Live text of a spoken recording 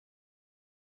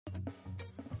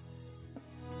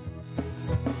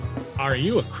Are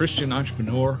you a Christian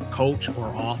entrepreneur, coach, or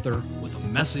author with a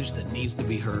message that needs to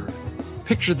be heard?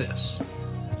 Picture this: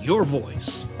 your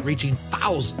voice reaching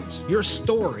thousands, your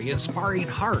story inspiring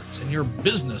hearts, and your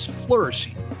business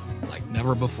flourishing like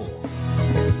never before.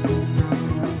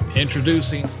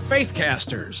 Introducing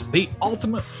Faithcasters, the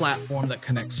ultimate platform that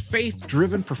connects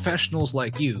faith-driven professionals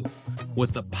like you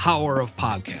with the power of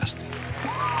podcasting.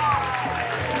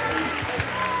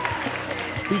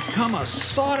 Become a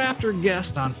sought-after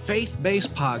guest on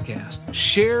faith-based podcasts.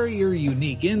 Share your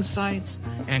unique insights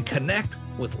and connect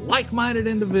with like-minded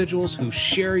individuals who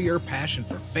share your passion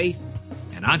for faith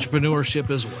and entrepreneurship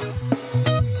as well.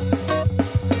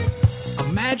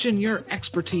 Imagine your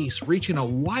expertise reaching a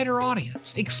wider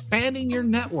audience, expanding your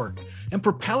network, and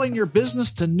propelling your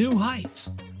business to new heights.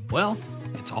 Well,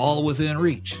 it's all within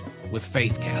reach with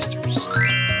Faithcasters.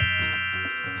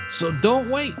 So don't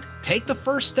wait. Take the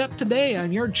first step today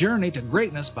on your journey to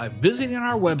greatness by visiting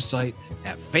our website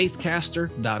at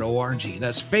faithcaster.org.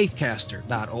 That's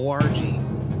faithcaster.org.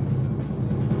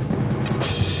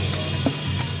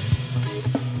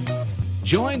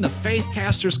 Join the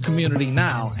Faithcasters community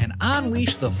now and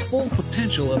unleash the full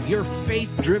potential of your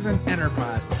faith-driven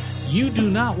enterprise. You do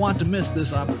not want to miss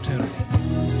this opportunity.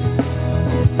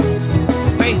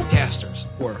 Faithcasters,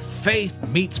 where faith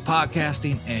meets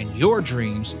podcasting and your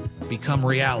dreams become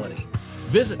reality.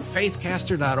 Visit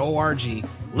faithcaster.org.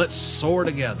 Let's soar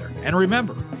together. And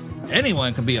remember,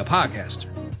 anyone can be a podcaster,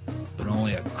 but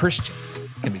only a Christian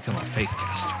can become a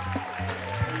faithcaster.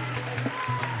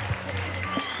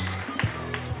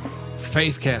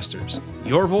 Faithcasters,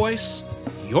 your voice,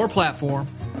 your platform,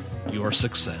 your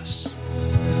success.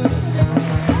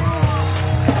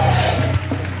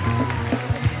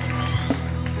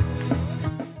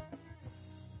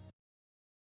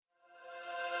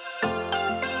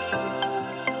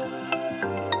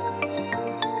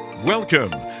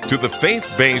 Welcome to the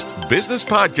Faith-Based Business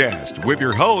Podcast with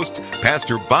your host,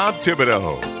 Pastor Bob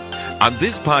Thibodeau. On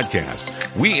this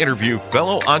podcast, we interview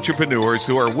fellow entrepreneurs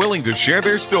who are willing to share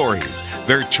their stories,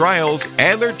 their trials,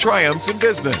 and their triumphs in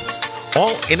business,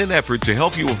 all in an effort to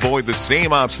help you avoid the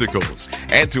same obstacles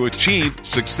and to achieve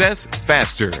success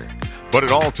faster. But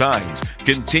at all times,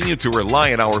 continue to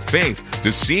rely on our faith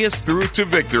to see us through to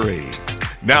victory.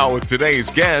 Now with today's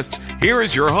guest, here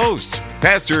is your host,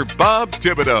 Pastor Bob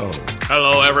Thibodeau.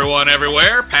 Hello, everyone,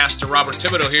 everywhere. Pastor Robert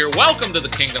Thibodeau here. Welcome to the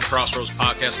Kingdom Crossroads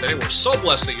podcast today. We're so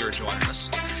blessed that you're joining us.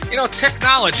 You know,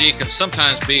 technology can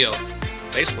sometimes be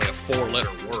basically a four-letter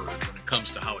word when it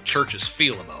comes to how churches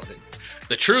feel about it.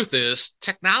 The truth is,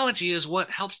 technology is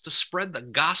what helps to spread the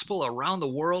gospel around the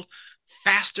world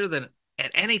faster than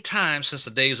at any time since the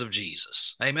days of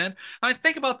Jesus. Amen? I mean,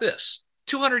 think about this.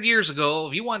 200 years ago,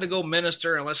 if you wanted to go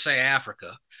minister in, let's say,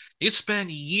 Africa, you'd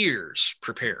spend years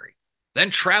preparing, then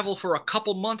travel for a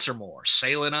couple months or more,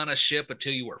 sailing on a ship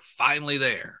until you were finally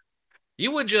there.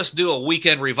 You wouldn't just do a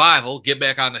weekend revival, get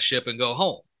back on the ship, and go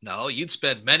home. No, you'd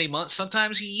spend many months,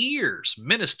 sometimes years,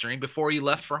 ministering before you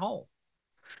left for home.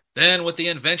 Then, with the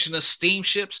invention of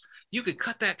steamships, you could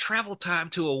cut that travel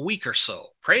time to a week or so.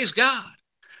 Praise God.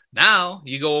 Now,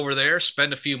 you go over there,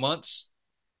 spend a few months,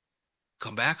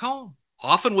 come back home,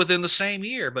 often within the same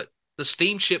year, but the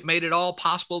steamship made it all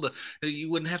possible that you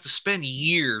wouldn't have to spend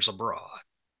years abroad.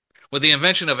 With the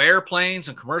invention of airplanes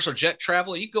and commercial jet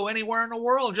travel, you go anywhere in the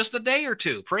world in just a day or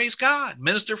two. Praise God.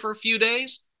 Minister for a few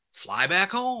days, fly back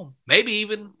home, maybe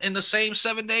even in the same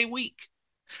 7-day week.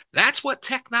 That's what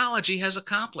technology has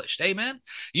accomplished. Amen.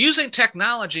 Using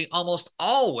technology almost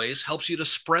always helps you to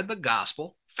spread the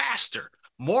gospel faster,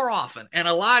 more often, and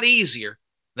a lot easier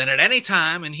than at any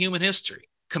time in human history.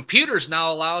 Computers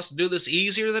now allow us to do this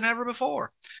easier than ever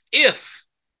before, if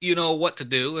you know what to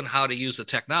do and how to use the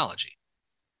technology.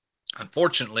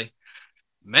 Unfortunately,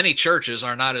 many churches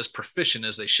are not as proficient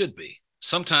as they should be.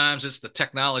 Sometimes it's the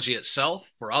technology itself.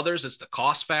 For others, it's the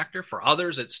cost factor. For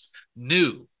others, it's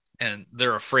new, and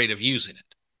they're afraid of using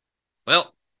it.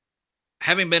 Well,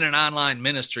 having been in online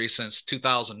ministry since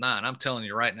 2009, I'm telling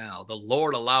you right now, the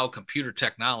Lord allowed computer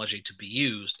technology to be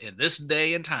used in this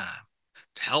day and time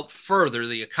to help further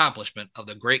the accomplishment of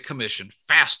the Great Commission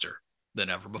faster than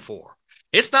ever before.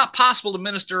 It's not possible to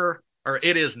minister, or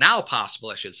it is now possible,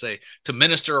 I should say, to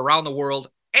minister around the world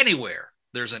anywhere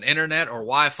there's an internet or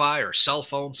Wi-Fi or cell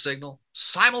phone signal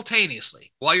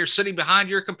simultaneously while you're sitting behind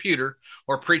your computer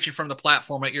or preaching from the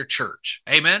platform at your church.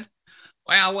 Amen?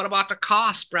 Well, what about the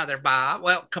cost, Brother Bob?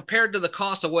 Well, compared to the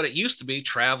cost of what it used to be,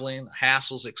 traveling,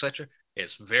 hassles, etc.,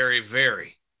 it's very,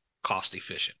 very cost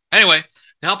efficient. Anyway,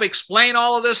 to help explain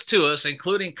all of this to us,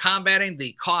 including combating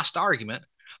the cost argument,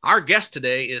 Our guest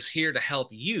today is here to help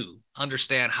you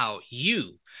understand how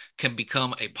you can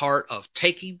become a part of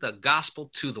taking the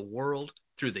gospel to the world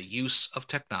through the use of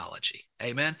technology.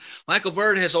 Amen. Michael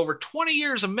Byrd has over 20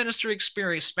 years of ministry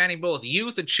experience spanning both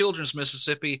youth and children's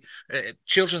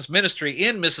children's ministry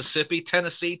in Mississippi,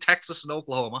 Tennessee, Texas, and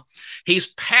Oklahoma.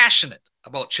 He's passionate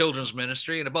about children's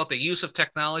ministry and about the use of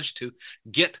technology to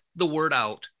get the word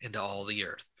out into all the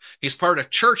earth. He's part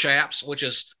of Church Apps, which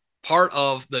is part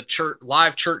of the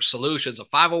Live Church Solutions, a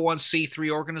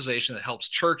 501c3 organization that helps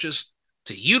churches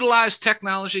to utilize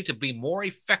technology to be more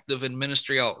effective in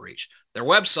ministry outreach. Their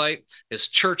website is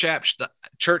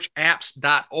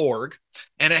churchapps.org,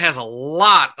 and it has a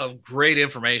lot of great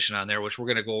information on there, which we're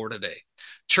going to go over today.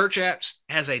 Church Apps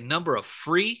has a number of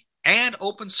free and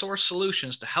open source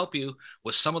solutions to help you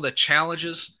with some of the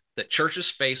challenges that churches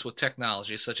face with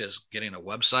technology, such as getting a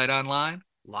website online,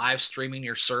 live streaming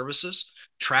your services,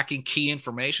 tracking key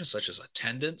information such as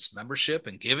attendance, membership,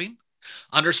 and giving,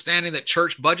 understanding that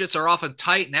church budgets are often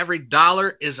tight and every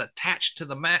dollar is attached to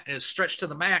is stretched to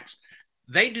the max.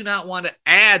 They do not want to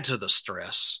add to the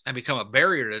stress and become a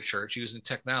barrier to the church using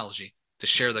technology to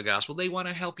share the gospel. They want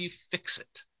to help you fix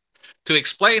it. To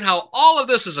explain how all of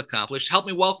this is accomplished, help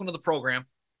me welcome to the program,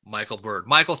 Michael Byrd.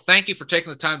 Michael, thank you for taking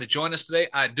the time to join us today.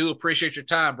 I do appreciate your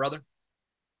time, brother.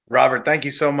 Robert, thank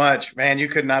you so much. Man, you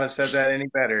could not have said that any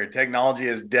better. Technology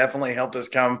has definitely helped us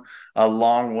come a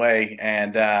long way.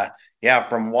 And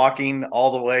from walking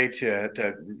all the way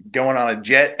to going on a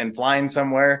jet and flying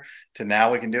somewhere to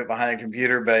now we can do it behind a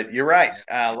computer. But you're right.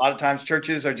 A lot of times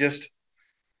churches are just,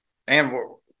 and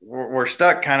we're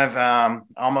stuck kind of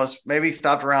almost maybe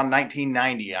stopped around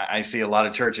 1990. I see a lot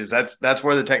of churches. That's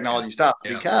where the technology stopped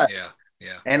because.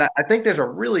 Yeah. And I think there's a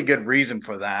really good reason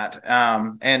for that.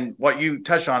 And what you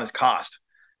touched on is cost.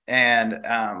 And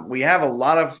we have a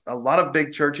lot of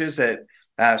big churches that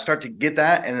start to get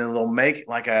that, and then they'll make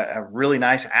like a really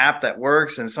nice app that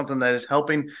works and something that is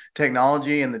helping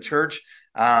technology in the church.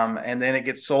 And then it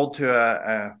gets sold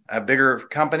to a bigger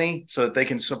company so that they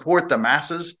can support the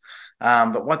masses.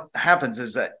 But what happens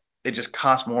is that it just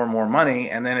costs more and more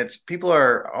money. And then people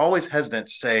are always hesitant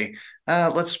to say,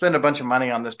 let's spend a bunch of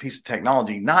money on this piece of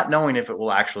technology, not knowing if it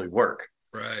will actually work.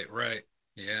 Right.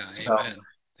 Yeah. So,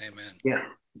 Amen.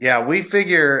 Yeah. We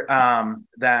figure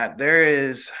that there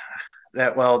is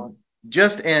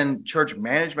just in church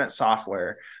management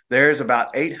software, there's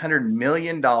about $800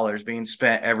 million being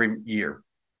spent every year.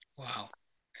 Wow.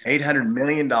 $800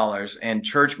 million in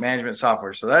church management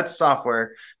software. So that's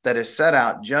software that is set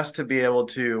out just to be able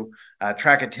to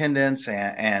track attendance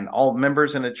and all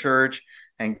members in a church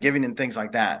and giving and things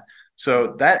like that.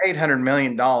 So that $800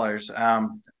 million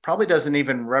probably doesn't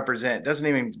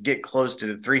even get close to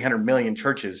the 300 million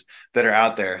churches that are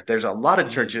out there. There's a lot of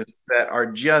churches that are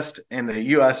just in the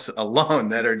U.S. alone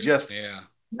that are just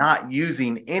not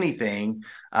using anything.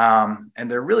 And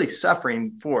they're really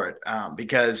suffering for it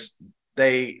because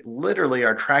they literally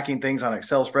are tracking things on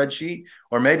Excel spreadsheet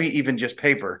or maybe even just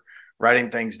paper,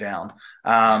 writing things down.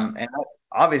 And that's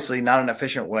obviously not an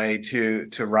efficient way to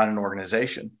run an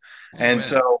organization. Amen. And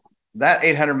so that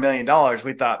 $800 million,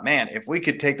 we thought, man, if we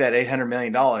could take that $800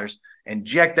 million,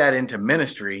 inject that into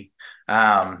ministry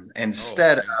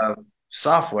instead of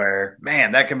software,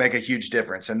 man, that can make a huge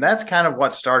difference. And that's kind of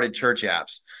what started Church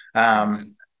Apps.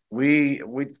 We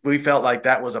felt like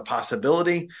that was a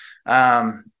possibility.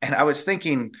 And I was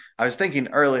thinking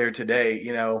earlier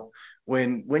today,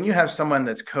 when you have someone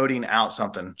that's coding out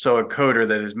something, so a coder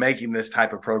that is making this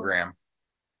type of program,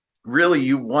 really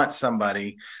you want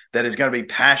somebody that is going to be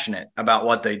passionate about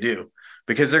what they do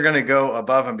because they're going to go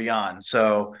above and beyond.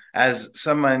 So as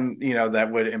someone,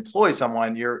 that would employ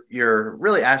someone, you're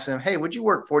really asking them, hey, would you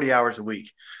work 40 hours a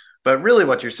week? But really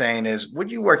what you're saying is,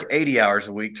 would you work 80 hours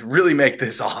a week to really make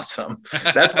this awesome?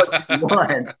 That's what you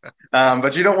want.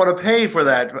 But you don't want to pay for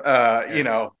that,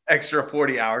 extra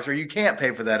 40 hours, or you can't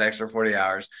pay for that extra 40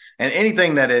 hours. And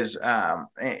anything that is,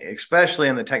 especially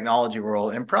in the technology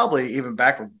world, and probably even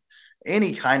back with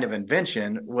any kind of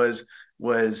invention was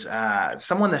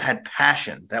someone that had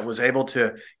passion, that was able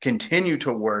to continue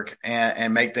to work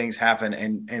and make things happen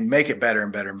and make it better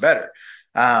and better and better.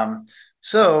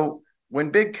 So when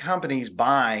big companies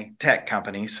buy tech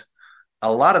companies,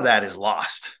 a lot of that is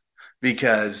lost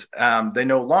because they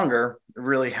no longer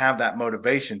really have that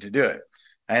motivation to do it.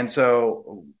 And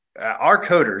so our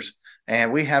coders,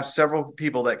 and we have several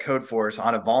people that code for us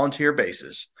on a volunteer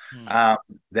basis,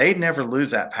 they never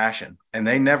lose that passion, and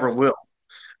they never will,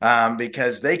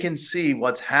 because they can see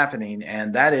what's happening.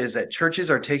 And that is that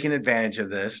churches are taking advantage of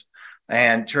this.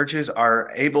 And churches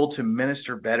are able to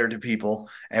minister better to people,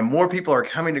 and more people are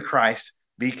coming to Christ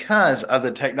because of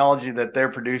the technology that they're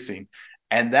producing.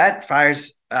 And that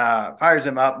fires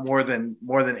them up more than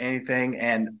anything.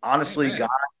 And honestly, Amen. God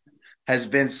has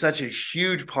been such a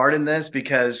huge part in this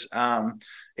because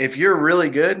if you're really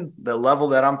good, the level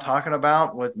that I'm talking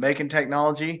about with making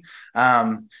technology,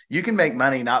 you can make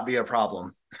money not be a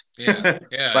problem. Yeah.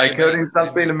 Yeah. By Amen. coding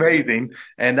something Amen. amazing.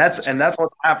 And that's That's right. that's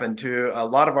what's happened to a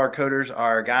lot of our coders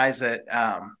are guys that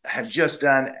have just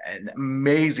done an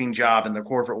amazing job in the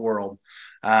corporate world,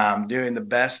 doing the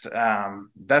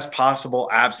best possible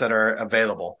apps that are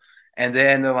available. And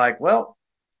then they're like, well,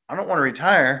 I don't want to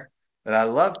retire, but I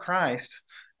love Christ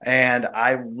and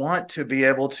I want to be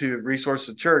able to resource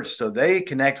the church. So they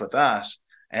connect with us.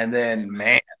 And then, Amen.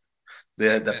 man,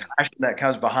 the Amen. passion that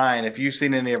comes behind, if you've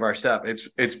seen any of our stuff,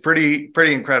 it's pretty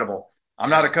incredible. I'm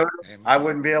not a Yeah. coder. I Amen.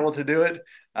 wouldn't be able to do it.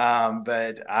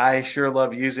 But I sure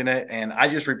love using it, and I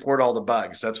just report all the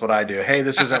bugs. That's what I do. Hey,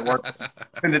 this isn't working.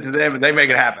 Send it to them and they make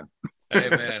it happen.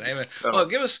 Amen. Amen. Well, So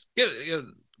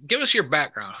give us your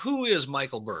background. Who is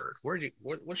Michael Byrd?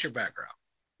 What's your background?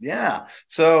 yeah.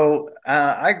 So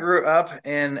I grew up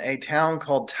in a town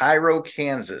called Tyro,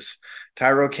 Kansas.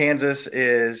 Tyro, Kansas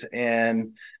is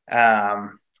in the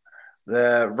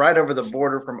right over the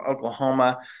border from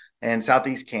Oklahoma and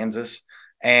southeast Kansas.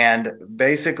 And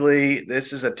basically,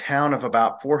 this is a town of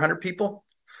about 400 people.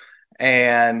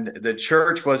 And the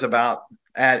church was about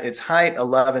at its height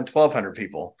 1,200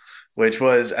 people, which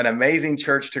was an amazing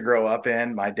church to grow up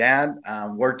in. My dad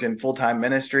worked in full-time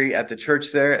ministry at the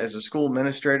church there as a school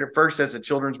administrator, first as a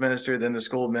children's minister, then the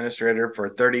school administrator for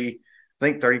 30, I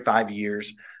think 35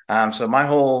 years. So my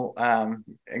whole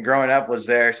growing up was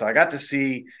there. So I got to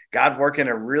see God work in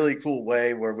a really cool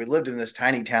way where we lived in this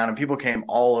tiny town and people came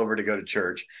all over to go to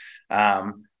church.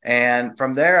 And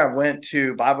from there, I went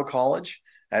to Bible college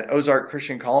at Ozark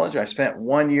Christian College. I spent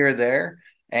 1 year there,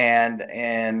 and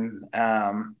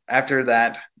after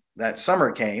that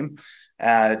summer came,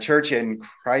 a church in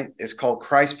Christ is called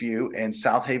Christview in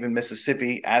South Haven,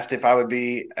 Mississippi. Asked if I would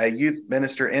be a youth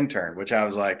minister intern, which I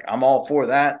was like, I'm all for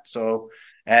that. So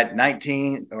at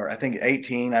 19 or I think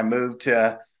 18, I moved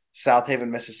to South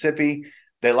Haven, Mississippi.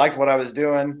 They liked what I was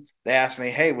doing. They asked me,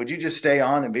 hey, would you just stay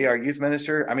on and be our youth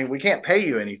minister? I mean, we can't pay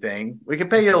you anything. We can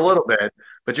pay you a little bit,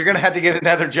 but you're going to have to get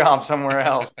another job somewhere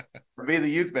else or be the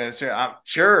youth minister. I'm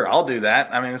sure I'll do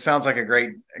that. I mean, it sounds like a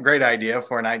great idea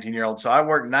for a 19-year-old. So I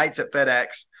worked nights at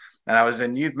FedEx and I was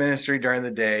in youth ministry during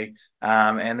the day.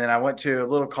 And then I went to a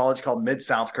little college called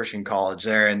Mid-South Christian College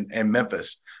there in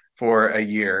Memphis for a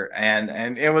year.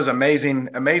 And it was amazing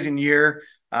year.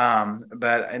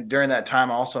 But during that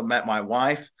time, I also met my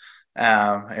wife,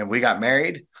 and we got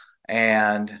married.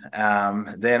 And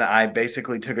then I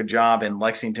basically took a job in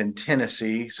Lexington,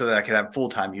 Tennessee, so that I could have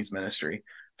full-time youth ministry.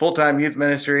 Full-time youth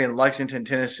ministry in Lexington,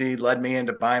 Tennessee led me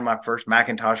into buying my first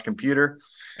Macintosh computer.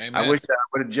 I Amen. wish that I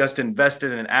would have just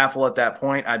invested in Apple at that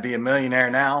point. I'd be a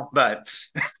millionaire now, but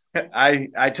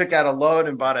I took out a loan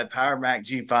and bought a Power Mac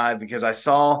G5 because I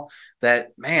saw that,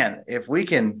 man, if we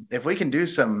can make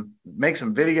some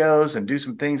videos and do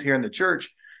some things here in the church,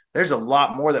 there's a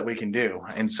lot more that we can do.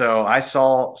 And so I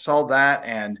saw that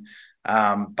and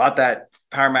bought that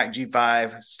Power Mac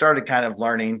G5, started kind of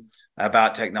learning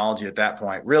about technology at that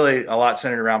point, really a lot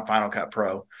centered around Final Cut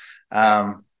Pro.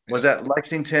 Yeah. Was Yeah. at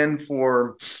Lexington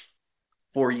for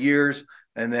 4 years.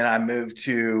 And then I moved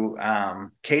to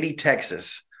Katy,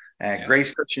 Texas, at Yeah.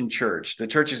 Grace Christian Church. The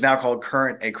church is now called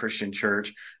Current a Christian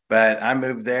Church, but I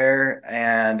moved there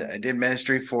and I did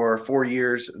ministry for 4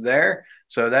 years there.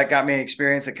 So that got me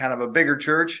experience at kind of a bigger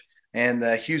church in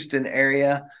the Houston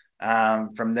area.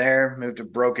 From there, moved to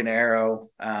Broken Arrow,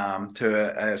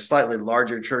 to a slightly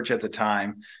larger church at the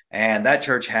time. And that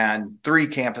church had 3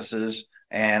 campuses.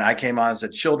 And I came on as a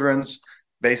children's,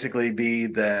 basically be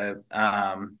the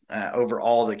over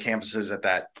all the campuses at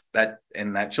that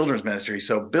in that children's ministry.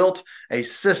 So built a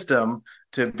system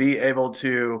to be able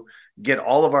to get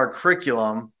all of our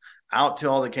curriculum out to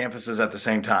all the campuses at the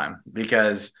same time,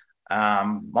 because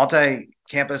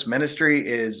multi-campus ministry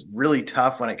is really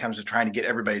tough when it comes to trying to get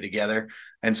everybody together.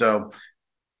 And so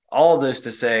all of this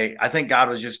to say, I think God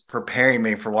was just preparing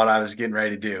me for what I was getting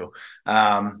ready to do.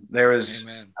 There was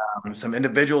some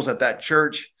individuals at that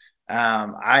church.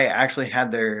 I actually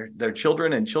had their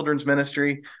children in children's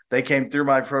ministry. They came through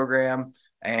my program,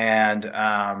 and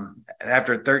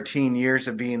after 13 years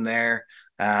of being there,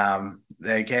 one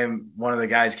of the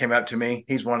guys came up to me.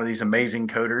 He's one of these amazing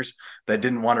coders that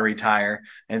didn't want to retire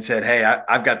and said, hey,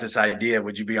 I've got this idea.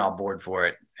 Would you be on board for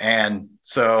it? And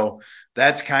so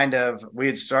that's we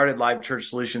had started Live Church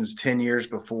Solutions 10 years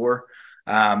before,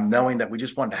 knowing that we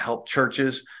just wanted to help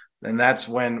churches. And that's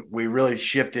when we really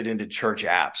shifted into church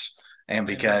apps. and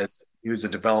Amen. because he was a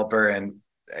developer, and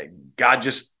God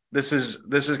just this is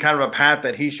kind of a path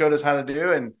that he showed us how to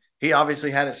do, and he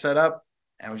obviously had it set up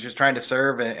and was just trying to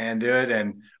serve and do it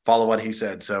and follow what he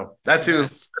said. So Amen. that's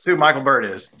who Michael Byrd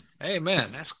is.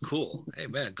 Amen. That's cool.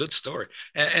 Amen. Good story.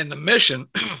 And the mission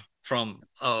from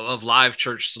of Live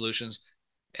Church Solutions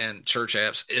and church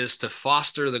apps is to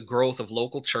foster the growth of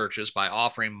local churches by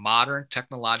offering modern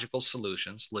technological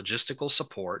solutions, logistical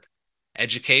support,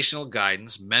 educational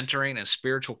guidance, mentoring, and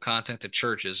spiritual content to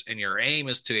churches. And your aim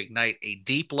is to ignite a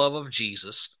deep love of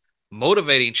Jesus,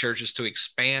 motivating churches to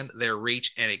expand their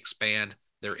reach and expand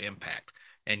their impact.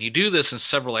 And you do this in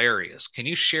several areas. Can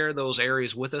you share those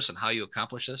areas with us and how you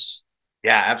accomplish this?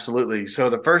 Yeah, absolutely. So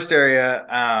the first area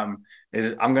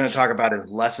is I'm going to talk about is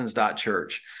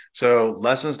lessons.church. So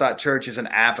lessons.church is an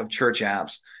app of church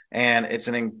apps, and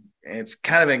it's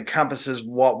kind of encompasses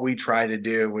what we try to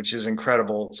do, which is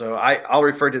incredible. So I'll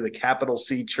refer to the capital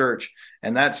C church,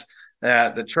 and that's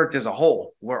the church as a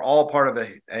whole. We're all part of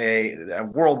a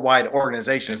worldwide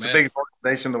organization. It's the Amen. biggest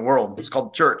organization in the world. It's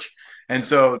called church. And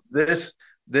so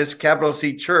this capital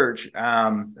C church,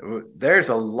 there's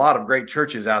a lot of great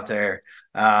churches out there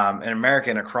in America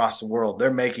and across the world.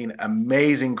 They're making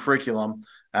amazing curriculum,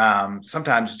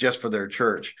 sometimes just for their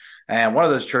church. And one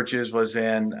of those churches was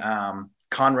in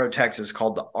Conroe, Texas,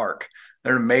 called the Ark.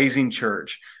 They're an amazing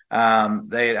church.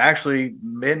 They had actually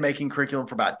been making curriculum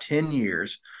for about 10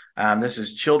 years. This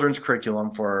is children's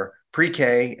curriculum for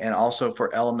pre-K and also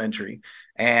for elementary.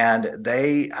 And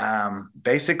they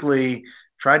basically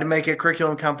tried to make a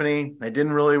curriculum company. They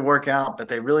didn't really work out, but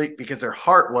they really, because their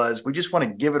heart was, we just want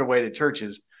to give it away to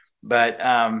churches. But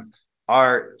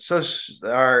our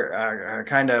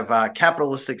kind of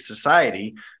capitalistic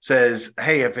society says,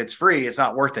 hey, if it's free, it's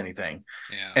not worth anything.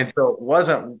 Yeah. And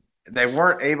so they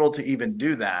weren't able to even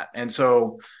do that. And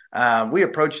so we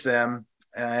approached them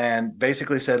and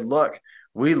basically said, look,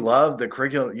 we love the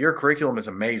curriculum. Your curriculum is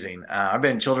amazing. I've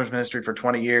been in children's ministry for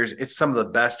 20 years. It's some of the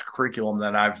best curriculum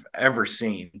that I've ever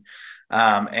seen.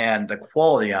 And the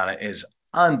quality on it is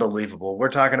unbelievable. We're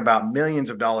talking about millions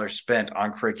of dollars spent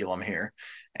on curriculum here.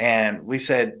 And we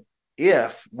said,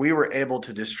 if we were able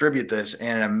to distribute this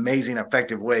in an amazing,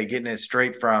 effective way, getting it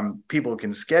straight from people who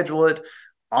can schedule it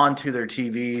onto their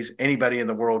TVs, anybody in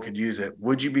the world could use it.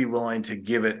 Would you be willing to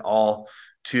give it all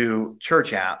to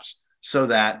church apps so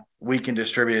that we can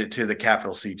distribute it to the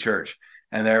capital C church?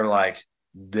 And they're like,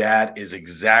 that is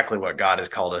exactly what God has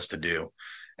called us to do.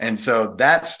 And so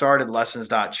that started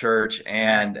lessons.church,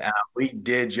 and we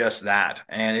did just that.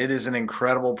 And it is an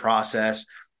incredible process.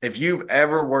 If you've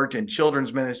ever worked in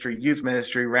children's ministry, youth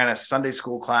ministry, ran a Sunday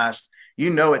school class, you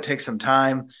know it takes some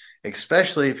time,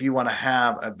 especially if you want to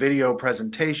have a video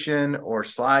presentation or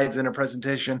slides in a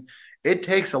presentation. It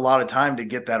takes a lot of time to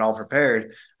get that all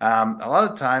prepared. A lot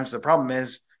of times the problem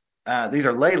is these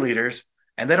are lay leaders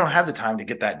and they don't have the time to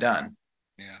get that done.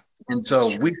 Yeah. And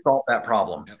so we solved that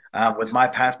problem with my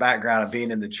past background of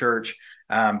being in the church.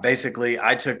 Basically,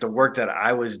 I took the work that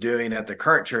I was doing at the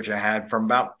current church I had from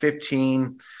about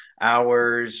 15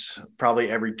 hours,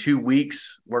 probably every 2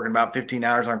 weeks, working about 15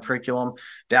 hours on curriculum,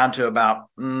 down to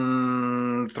about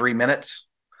 3 minutes.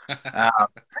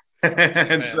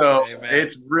 And so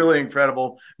it's really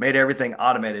incredible, made everything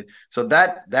automated. So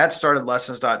that started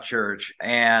lessons.church.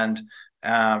 And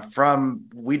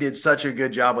we did such a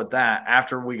good job with that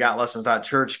after we got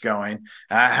lessons.church going.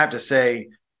 And I have to say,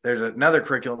 there's another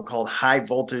curriculum called High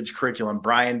Voltage Curriculum.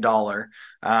 Brian Dollar,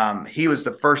 he was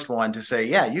the first one to say,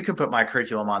 yeah, you can put my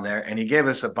curriculum on there. And he gave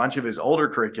us a bunch of his older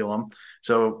curriculum.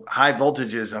 So High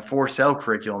Voltage is a 4-cell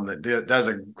curriculum that does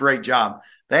a great job.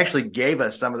 They actually gave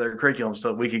us some of their curriculum so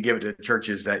that we could give it to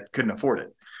churches that couldn't afford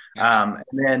it. And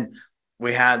then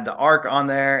we had the ARC on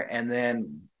there, and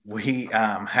then we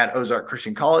had Ozark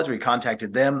Christian College. We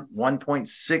contacted them, 1.6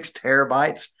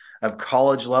 terabytes of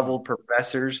college level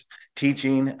professors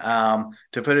teaching. To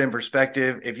put it in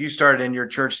perspective, if you started in your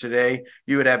church today,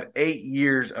 you would have 8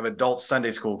 years of adult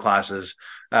Sunday school classes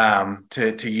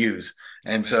to use.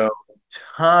 And so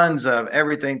tons of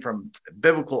everything from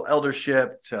biblical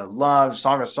eldership to love,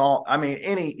 Song of Song. I mean,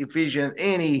 any Ephesians,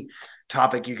 any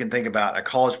topic you can think about, a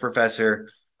college professor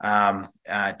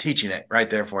teaching it right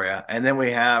there for you. And then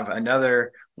we have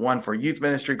another one for youth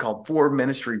ministry called For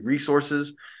Ministry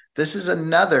Resources. This is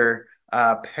another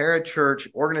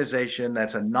parachurch organization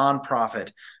that's a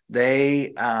nonprofit.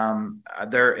 They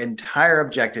their entire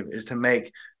objective is to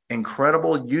make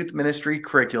incredible youth ministry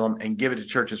curriculum and give it to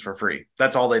churches for free.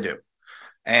 That's all they do.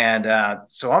 And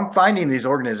so I'm finding these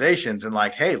organizations and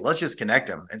like, hey, let's just connect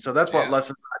them. And so that's what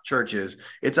Lessons Church is.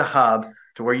 It's a hub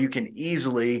to where you can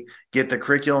easily get the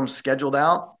curriculum scheduled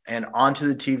out and onto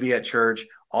the TV at church,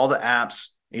 all the apps,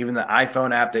 even the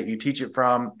iPhone app that you teach it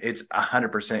from, it's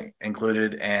 100%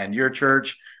 included. And your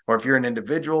church, or if you're an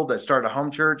individual that started a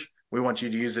home church, we want you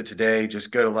to use it today.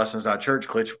 Just go to lessons.church,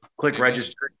 click Amen.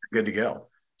 register, you're good to go.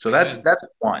 So Amen. that's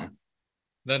one.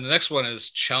 Then the next one is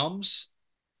Chums.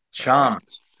 Is that right?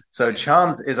 Chums. So Amen.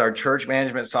 Chums is our church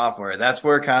management software. That's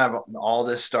where kind of all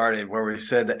this started, where we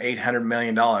said the $800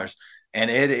 million. And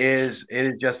it is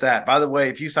just that. By the way,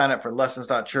 if you sign up for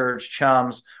lessons.church,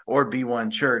 Chums, or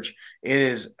B1 Church, it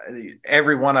is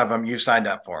every one of them you signed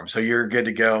up for them. So you're good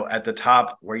to go. At the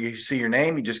top where you see your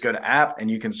name, you just go to app and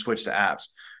you can switch to apps.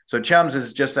 So Chums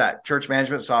is just that church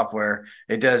management software.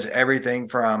 It does everything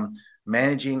from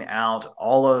managing out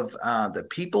all of the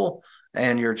people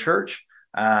and your church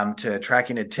to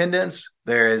tracking attendance.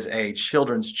 There is a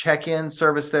children's check-in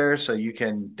service there, so you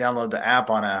can download the app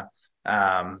on a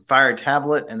Fire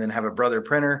tablet and then have a Brother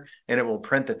printer, and it will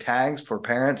print the tags for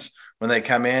parents when they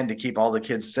come in to keep all the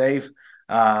kids safe.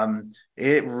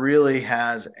 It really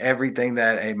has everything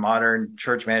that a modern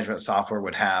church management software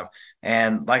would have.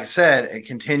 And like I said, it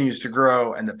continues to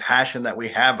grow, and the passion that we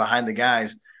have behind the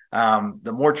guys,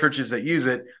 the more churches that use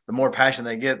it, the more passion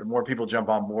they get, the more people jump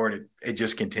on board. It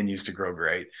just continues to grow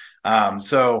great.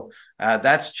 So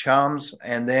that's Chums.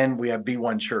 And then we have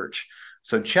B1 Church.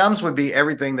 So Chums would be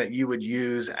everything that you would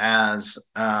use as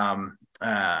someone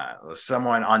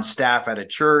on staff at a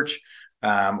church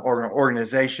or an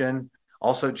organization.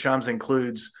 Also, Chums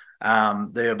includes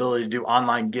the ability to do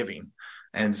online giving.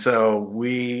 And so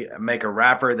we make a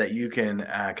wrapper that you can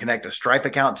connect a Stripe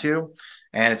account to,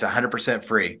 and it's 100%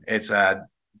 free. It's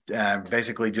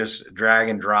basically just drag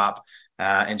and drop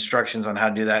instructions on how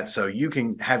to do that. So you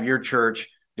can have your church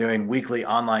doing weekly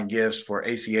online gifts for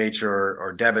ACH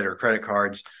or debit or credit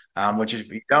cards, which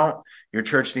if you don't, your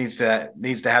church needs to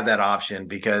have that option,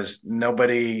 because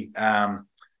nobody,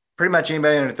 pretty much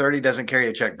anybody under 30 doesn't carry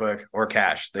a checkbook or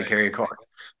cash. They carry a card.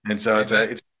 And so it's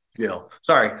a deal.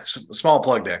 Sorry, small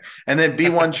plug there. And then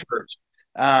B1 Church.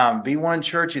 B1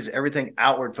 Church is everything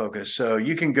outward focused. So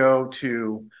you can go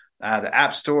to the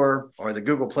App Store or the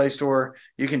Google Play Store.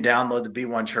 You can download the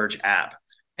B1 Church app.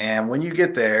 And when you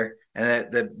get there,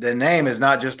 and the name is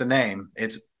not just a name,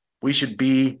 it's we should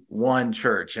be one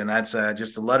church. And that's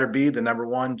just the letter B, the number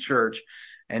one church.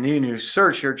 And you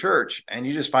search your church and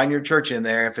you just find your church in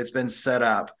there if it's been set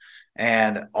up.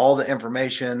 And all the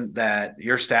information that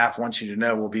your staff wants you to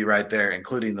know will be right there,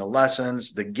 including the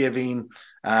lessons, the giving.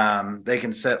 They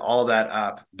can set all that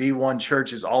up. B1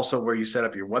 Church is also where you set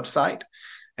up your website.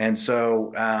 And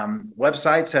so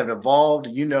websites have evolved.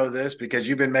 You know this because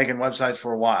you've been making websites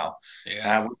for a while.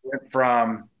 Yeah. We went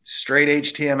from straight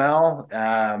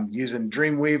HTML using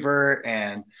Dreamweaver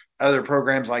and other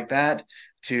programs like that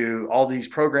to all these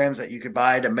programs that you could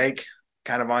buy to make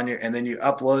kind of on your, and then you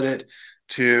upload it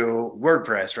to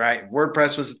WordPress, right?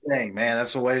 WordPress was the thing, man.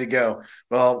 That's the way to go.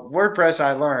 Well, WordPress,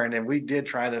 I learned, and we did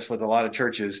try this with a lot of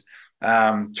churches.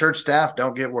 Church staff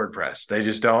don't get WordPress. They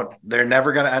just don't. They're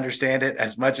never going to understand it.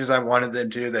 As much as I wanted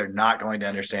them to, they're not going to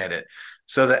understand it.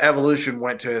 So the evolution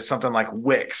went to something like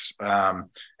Wix.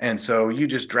 And so you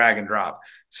just drag and drop.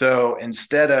 So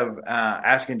instead of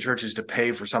asking churches to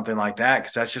pay for something like that,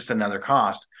 because that's just another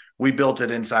cost, we built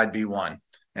it inside B1.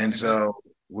 And so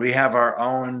we have our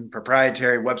own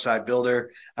proprietary website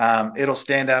builder. It'll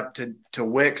stand up to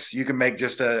Wix. You can make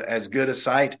just as good a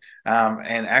site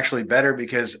and actually better,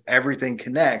 because everything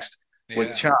connects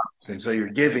with Chums. And so you're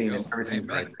giving and everything's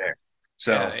right there.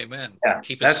 So, amen. Yeah,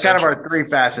 that's kind of our three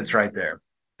facets right there.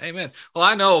 Amen. Well,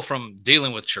 I know from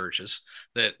dealing with churches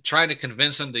that trying to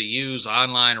convince them to use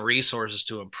online resources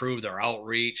to improve their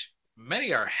outreach,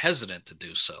 many are hesitant to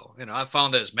do so. I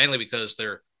found that it's mainly because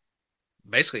they're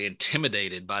basically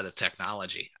intimidated by the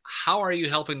technology. How are you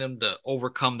helping them to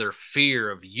overcome their fear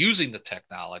of using the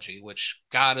technology, which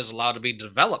God has allowed to be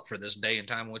developed for this day and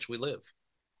time in which we live?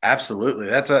 Absolutely.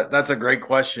 That's a great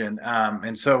question.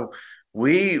 And so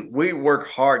we work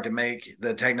hard to make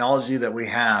the technology that we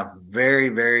have very,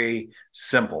 very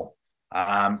simple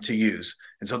to use.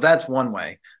 And so that's one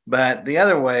way. But the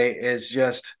other way is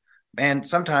just, man,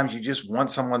 sometimes you just want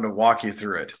someone to walk you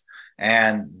through it.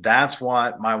 And that's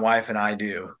what my wife and I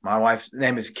do. My wife's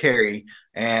name is Carrie.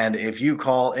 And if you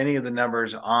call any of the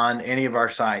numbers on any of our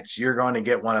sites, you're going to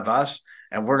get one of us,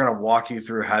 and we're going to walk you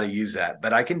through how to use that.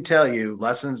 But I can tell you,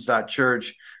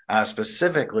 lessons.church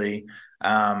specifically,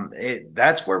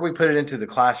 that's where we put it into the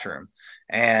classroom.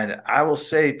 And I will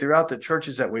say throughout the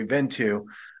churches that we've been to,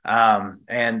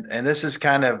 and this is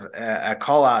kind of a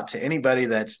call out to anybody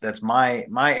that's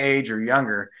my age or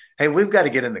younger. Hey, we've got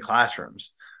to get in the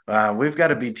classrooms. We've got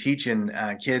to be teaching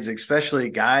kids, especially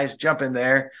guys, jump in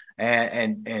there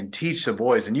and teach the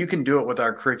boys. And you can do it with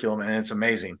our curriculum, and it's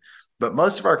amazing. But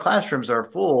most of our classrooms are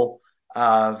full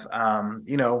of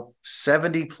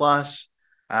 70 plus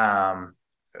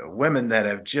women that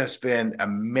have just been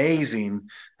amazing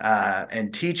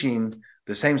and teaching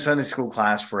the same Sunday school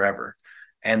class forever.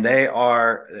 And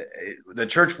the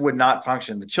church would not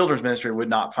function. The children's ministry would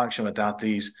not function without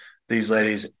these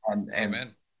ladies. And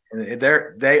Amen.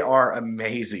 they are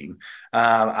amazing.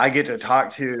 I get to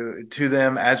talk to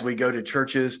them as we go to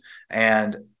churches,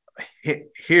 and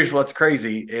here's what's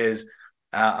crazy is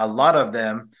a lot of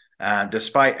them,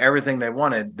 despite everything they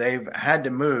wanted, they've had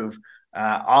to move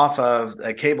off of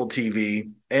a cable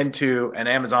TV into an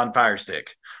Amazon Fire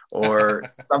Stick or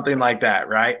something like that,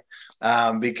 right?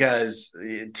 Because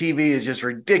TV is just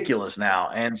ridiculous now.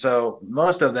 And so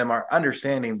most of them are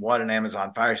understanding what an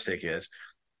Amazon Fire Stick is.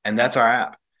 And that's our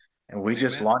app. And we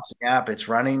just launched the app. It's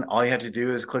running. All you have to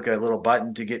do is click a little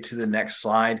button to get to the next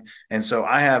slide. And so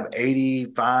I have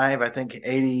 85, I think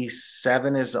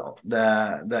 87 is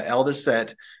the eldest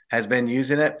that has been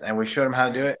using it. And we showed them how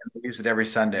to do it. And we use it every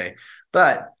Sunday.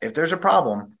 But if there's a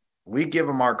problem, we give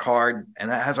them our card,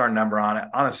 and that has our number on it.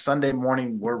 On a Sunday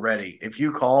morning, we're ready. If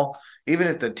you call, even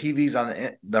if the TV's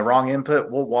on the wrong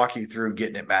input, we'll walk you through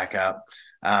getting it back up.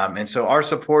 And so our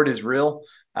support is real.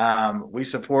 We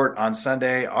support on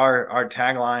Sunday. Our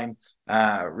tagline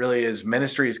really is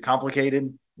ministry is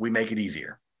complicated. We make it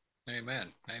easier. Amen.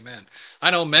 Amen. I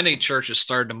know many churches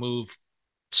started to move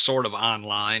sort of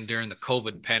online during the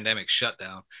COVID pandemic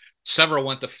shutdown. Several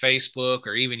went to Facebook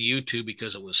or even YouTube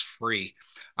because it was free.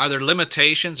 Are there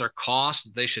limitations or costs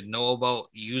that they should know about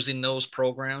using those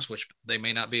programs, which they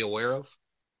may not be aware of?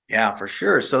 Yeah, for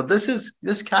sure. So this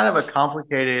is kind of a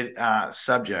complicated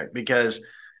subject because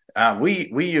we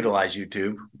utilize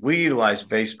YouTube, we utilize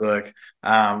Facebook,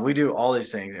 we do all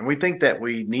these things, and we think that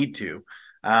we need to.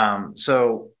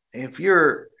 So if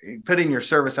you're putting your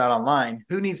service out online,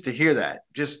 who needs to hear that?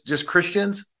 Just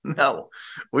Christians? No,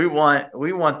 we want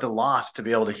the lost to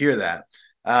be able to hear that.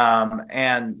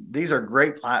 And these are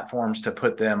great platforms to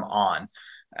put them on.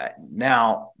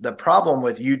 Now, the problem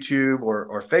with YouTube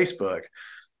or Facebook,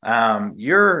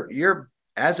 you're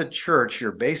as a church,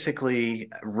 you're basically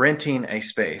renting a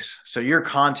space. So your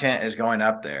content is going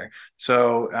up there.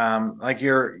 So like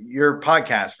your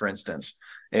podcast, for instance,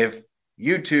 if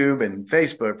YouTube and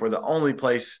Facebook were the only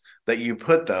place that you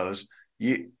put those,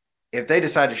 if they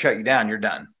decide to shut you down, you're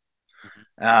done.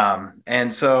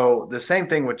 And so the same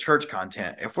thing with church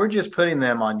content. If we're just putting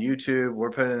them on YouTube, we're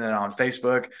putting them on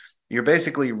Facebook, you're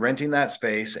basically renting that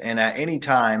space. And at any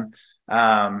time,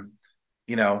 the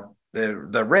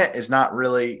rent is not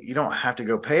really, you don't have to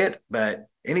go pay it, but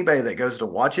anybody that goes to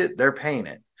watch it, they're paying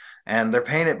it. And they're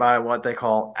paying it by what they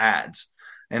call ads.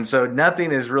 And so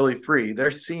nothing is really free. They're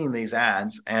seeing these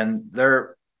ads, and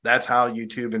that's how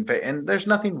YouTube and there's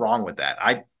nothing wrong with that.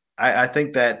 I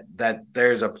think that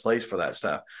there's a place for that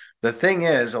stuff. The thing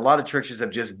is, a lot of churches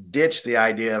have just ditched the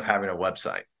idea of having a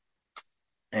website.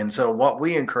 And so what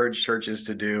we encourage churches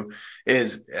to do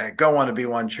is go on to Be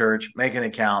One Church, make an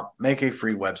account, make a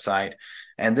free website.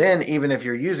 And then even if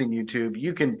you're using YouTube,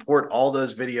 you can port all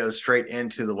those videos straight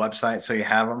into the website so you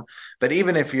have them. But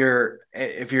even if you're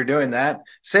doing that,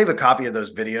 save a copy of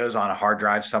those videos on a hard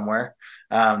drive somewhere.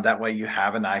 That way you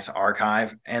have a nice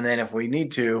archive. And then if we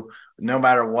need to, no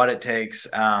matter what it takes,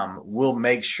 we'll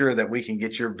make sure that we can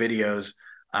get your videos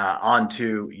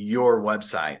onto your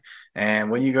website.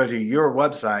 And when you go to your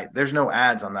website, there's no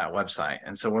ads on that website.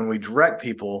 And so when we direct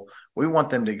people, we want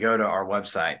them to go to our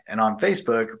website. And on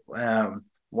Facebook,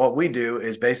 what we do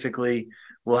is basically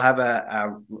we'll have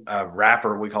a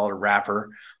wrapper, we call it a wrapper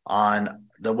on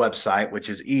the website, which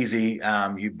is easy.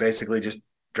 You basically just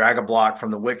drag a block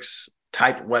from the Wix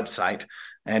type website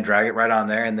and drag it right on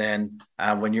there. And then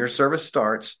when your service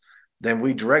starts, then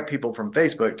we direct people from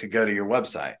Facebook to go to your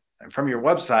website. And from your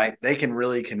website, they can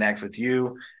really connect with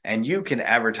you, and you can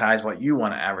advertise what you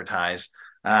want to advertise,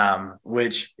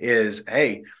 which is,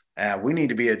 hey, we need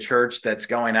to be a church that's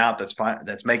going out,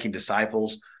 that's making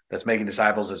disciples,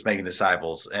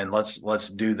 and let's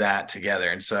do that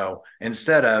together. And so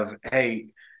instead of, hey,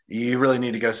 you really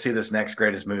need to go see this next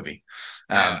greatest movie,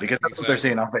 because that's what they're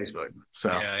seeing on Facebook. So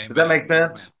does that make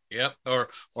sense? Yep.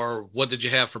 Or what did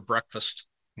you have for breakfast?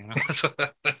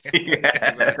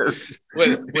 Yes.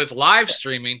 With live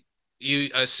streaming, you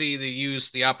see they use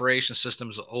the operation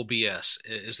systems of OBS.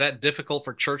 Is that difficult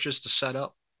for churches to set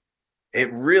up?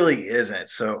 It really isn't.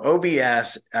 So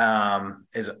OBS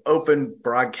is an Open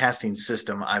Broadcasting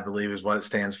System, I believe is what it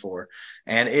stands for.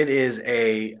 And it is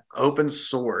a open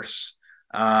source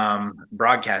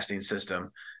broadcasting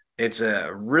system. It's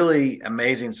a really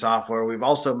amazing software. We've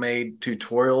also made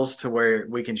tutorials to where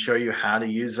we can show you how to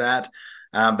use that,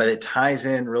 but it ties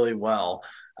in really well.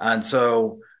 And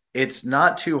so it's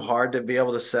not too hard to be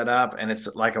able to set up, and it's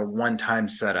like a one-time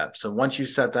setup. So once you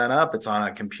set that up, it's on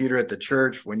a computer at the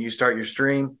church. When you start your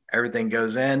stream, everything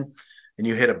goes in and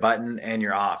you hit a button and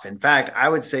you're off. In fact, I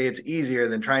would say it's easier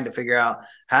than trying to figure out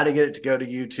how to get it to go to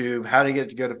YouTube, how to get it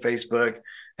to go to Facebook.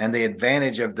 And the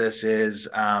advantage of this is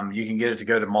you can get it to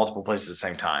go to multiple places at the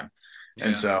same time. Yeah,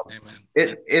 and so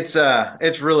amen. it's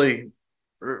really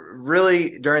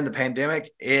during the pandemic,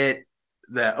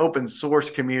 the open source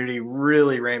community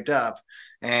really ramped up,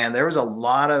 and there was a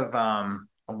lot of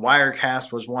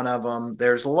Wirecast was one of them.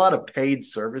 There's a lot of paid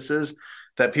services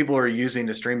that people are using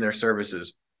to stream their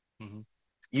services. Mm-hmm.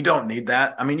 You don't need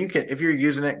that. I mean, you can, if you're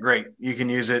using it, great, you can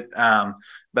use it,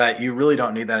 but you really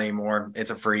don't need that anymore.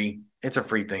 It's a free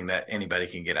thing that anybody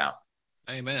can get out.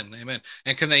 Amen. Amen.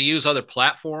 And can they use other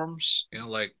platforms,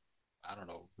 like, I don't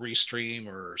know, Restream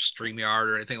or StreamYard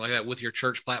or anything like that with your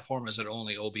church platform? Is it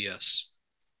only OBS?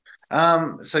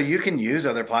 So you can use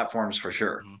other platforms for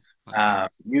sure. Okay.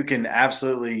 You can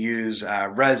absolutely use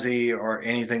Resi or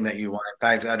anything that you want. In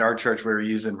fact, at our church, we were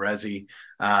using Resi,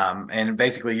 and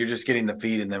basically you're just getting the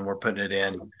feed and then we're putting it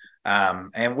in.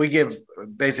 And we give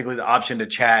basically the option to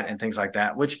chat and things like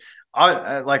that, which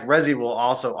like Resi will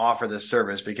also offer this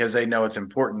service because they know it's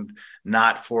important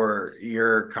not for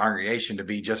your congregation to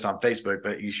be just on Facebook,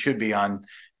 but you should be on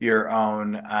your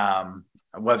own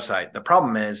website. The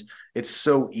problem is it's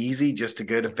so easy just to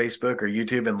go to Facebook or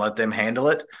YouTube and let them handle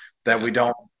it that we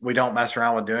don't mess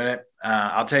around with doing it.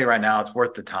 I'll tell you right now, it's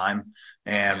worth the time.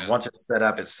 And once it's set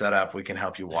up, we can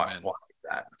help you walk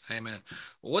that. Amen.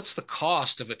 What's the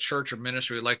cost of a church or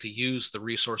ministry would like to use the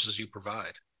resources you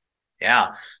provide?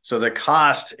 Yeah. So the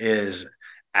cost is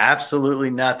absolutely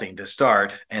nothing to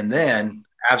start, and then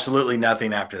absolutely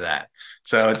nothing after that.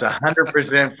 So it's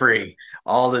 100% free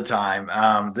all the time.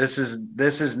 This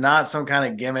is not some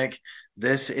kind of gimmick.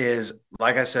 This is,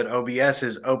 like I said, OBS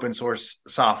is open source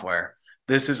software.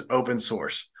 This is open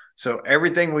source. So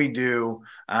everything we do,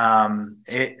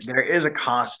 there is a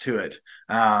cost to it.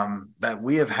 But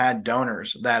we have had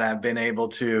donors that have been able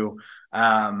to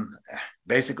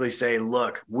basically say,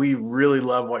 look, we really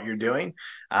love what you're doing.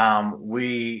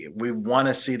 We want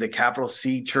to see the capital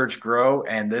C church grow.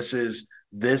 And this is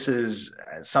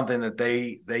something that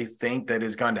they think that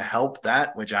is going to help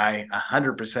that, which I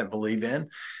 100% believe in.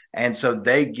 And so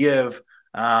they give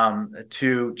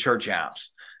to church apps.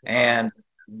 Wow. And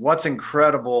what's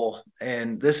incredible,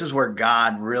 and this is where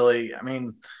God really, I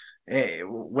mean,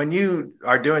 when you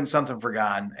are doing something for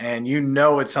God and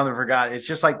it's something for God, it's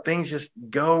just like things just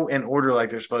go in order like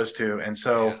they're supposed to. And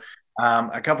so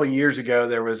a couple of years ago,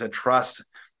 there was a trust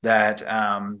that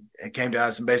came to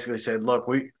us and basically said, look,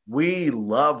 we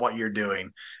love what you're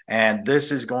doing. And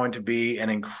this is going to be an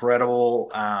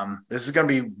incredible, this is going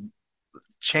to be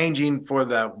changing for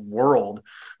the world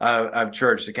of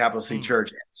church, the capital C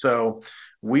church. So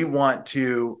we want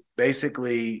to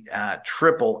basically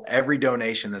triple every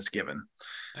donation that's given.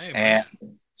 And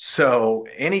so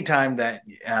anytime that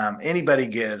anybody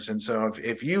gives, and so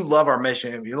if you love our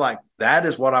mission, if you're like, that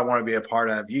is what I want to be a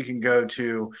part of, you can go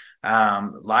to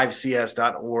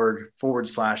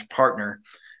livecs.org/partner,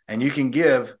 and you can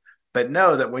give, but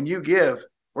know that when you give,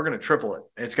 we're going to triple it.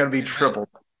 It's going to be tripled.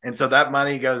 And so that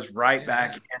money goes right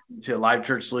back into Live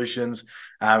Church Solutions.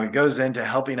 It goes into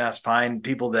helping us find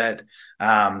people that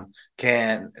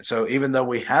can. So even though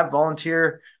we have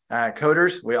volunteer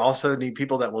coders, we also need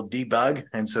people that will debug.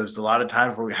 And so it's a lot of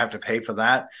times where we have to pay for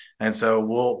that. And so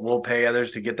we'll pay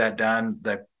others to get that done.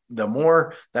 The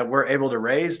more that we're able to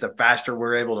raise, the faster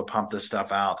we're able to pump this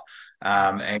stuff out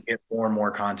and get more and more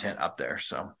content up there.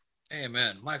 So.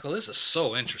 Amen. Michael, this is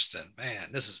so interesting, man.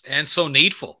 This is, and so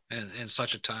needful in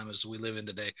such a time as we live in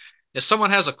today. If someone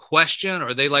has a question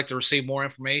or they'd like to receive more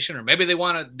information, or maybe they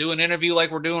want to do an interview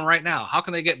like we're doing right now, how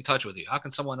can they get in touch with you? How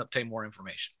can someone obtain more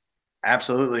information?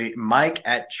 Absolutely.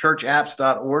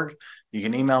 Mike@churchapps.org. You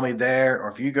can email me there,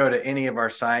 or if you go to any of our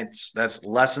sites, that's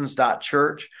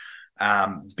lessons.church.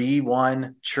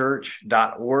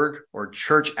 b1church.org or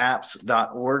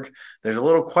churchapps.org. There's a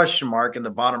little question mark in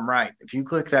the bottom right. If you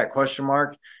click that question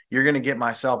mark, you're going to get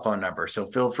my cell phone number.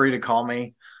 So feel free to call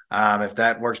me if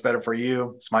that works better for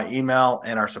you. It's my email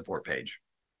and our support page.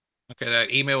 Okay,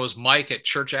 that email is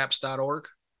mike@churchapps.org.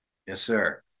 Yes,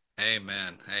 sir.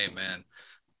 Amen. Amen.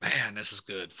 Man, this is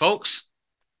good. Folks,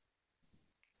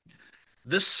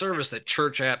 this service that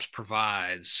Church Apps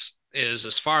provides is,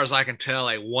 as far as I can tell,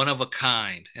 a one of a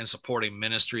kind in supporting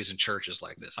ministries and churches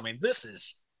like this. I mean, this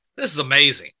is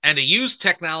amazing. And to use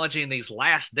technology in these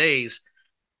last days,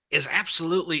 is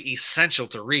absolutely essential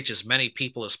to reach as many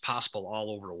people as possible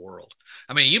all over the world.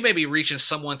 I mean, you may be reaching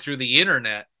someone through the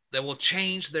internet that will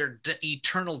change their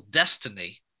eternal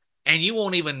destiny, and you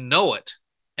won't even know it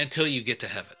until you get to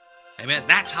heaven. Amen.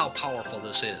 That's how powerful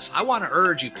this is. I want to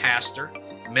urge you, pastor,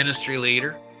 ministry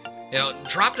leader,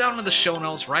 drop down to the show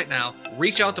notes right now.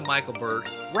 Reach out to Michael Byrd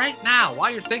right now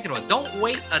while you're thinking about it. Don't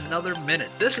wait another minute.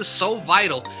 This is so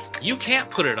vital. You can't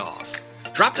put it off.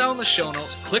 Drop down in the show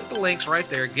notes, click the links right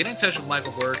there, get in touch with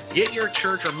Michael Byrd, get your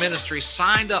church or ministry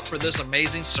signed up for this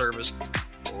amazing service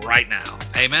right now.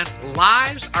 Amen.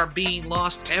 Lives are being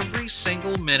lost every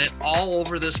single minute all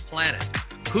over this planet.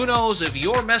 Who knows if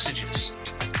your messages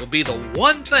will be the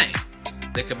one thing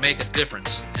that can make a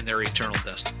difference in their eternal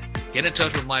destiny. Get in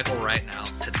touch with Michael right now,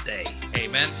 today.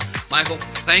 Amen. Michael,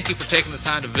 thank you for taking the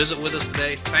time to visit with us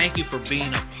today. Thank you for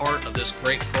being a part of this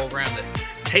great program that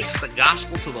takes the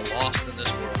gospel to the lost in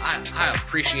this world. I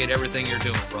appreciate everything you're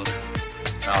doing, brother.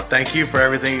 Oh, thank you for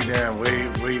everything you're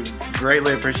doing. We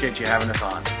greatly appreciate you having us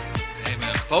on.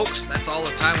 Amen. Folks, that's all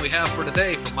the time we have for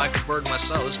today. From Michael Byrd and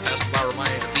myself, this is Pastor Bob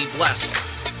reminding you to be blessed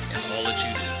in all that you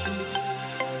do.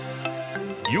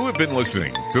 You have been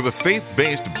listening to the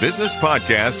Faith-Based Business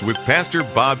Podcast with Pastor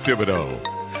Bob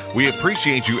Thibodeau. We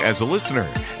appreciate you as a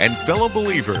listener and fellow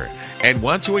believer and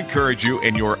want to encourage you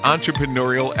in your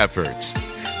entrepreneurial efforts.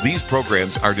 These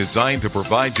programs are designed to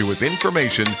provide you with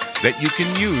information that you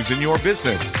can use in your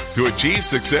business to achieve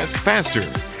success faster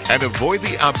and avoid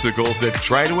the obstacles that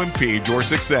try to impede your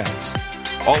success.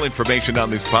 All information on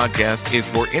this podcast is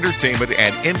for entertainment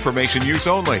and information use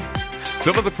only.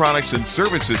 Some of the products and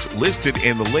services listed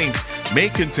in the links may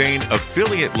contain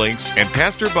affiliate links, and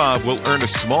Pastor Bob will earn a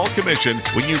small commission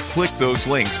when you click those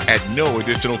links at no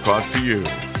additional cost to you.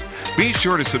 Be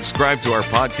sure to subscribe to our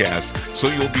podcast so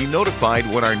you'll be notified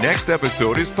when our next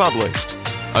episode is published.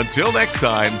 Until next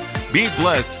time, be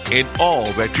blessed in all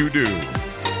that you do.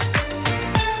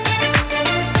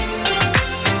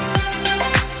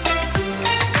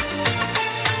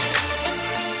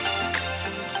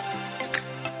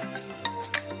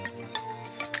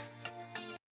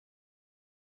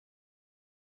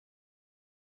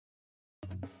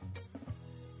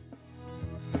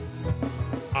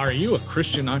 Are you a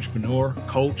Christian entrepreneur,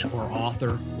 coach, or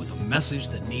author with a message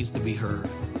that needs to be heard?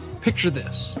 Picture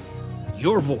this: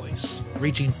 your voice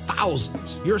reaching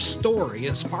thousands, your story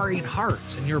inspiring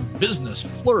hearts, and your business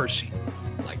flourishing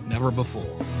like never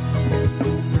before.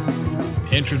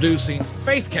 Introducing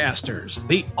Faithcasters,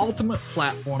 the ultimate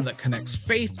platform that connects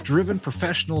faith-driven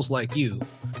professionals like you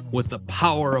with the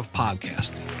power of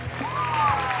podcasting.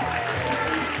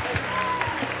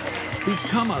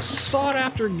 Become a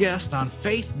sought-after guest on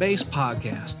Faith-Based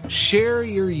Podcast. Share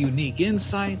your unique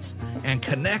insights and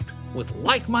connect with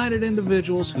like-minded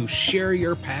individuals who share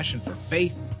your passion for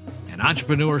faith and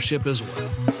entrepreneurship as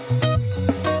well.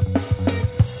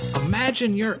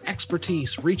 Imagine your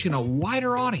expertise reaching a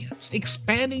wider audience,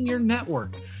 expanding your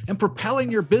network, and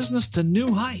propelling your business to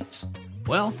new heights.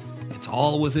 Well, it's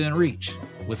all within reach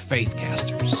with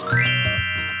Faithcasters.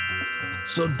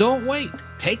 So don't wait.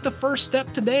 Take the first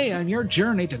step today on your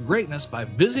journey to greatness by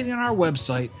visiting our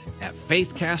website at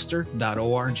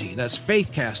faithcaster.org. That's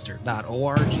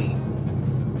faithcaster.org.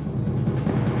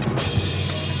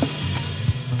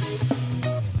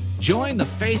 Join the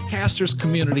Faithcasters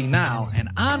community now and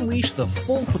unleash the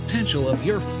full potential of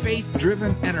your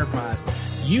faith-driven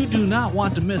enterprise. You do not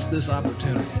want to miss this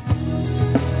opportunity.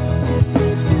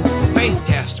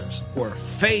 Faithcasters, where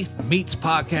faith meets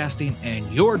podcasting and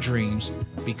your dreams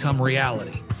become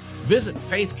reality. Visit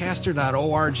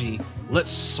faithcaster.org.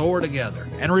 Let's soar together.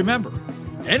 And remember,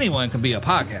 anyone can be a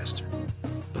podcaster,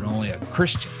 but only a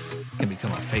Christian can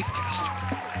become a faithcaster.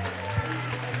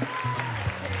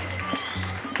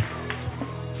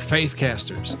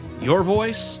 Faithcasters, your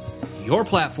voice, your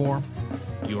platform,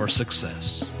 your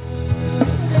success.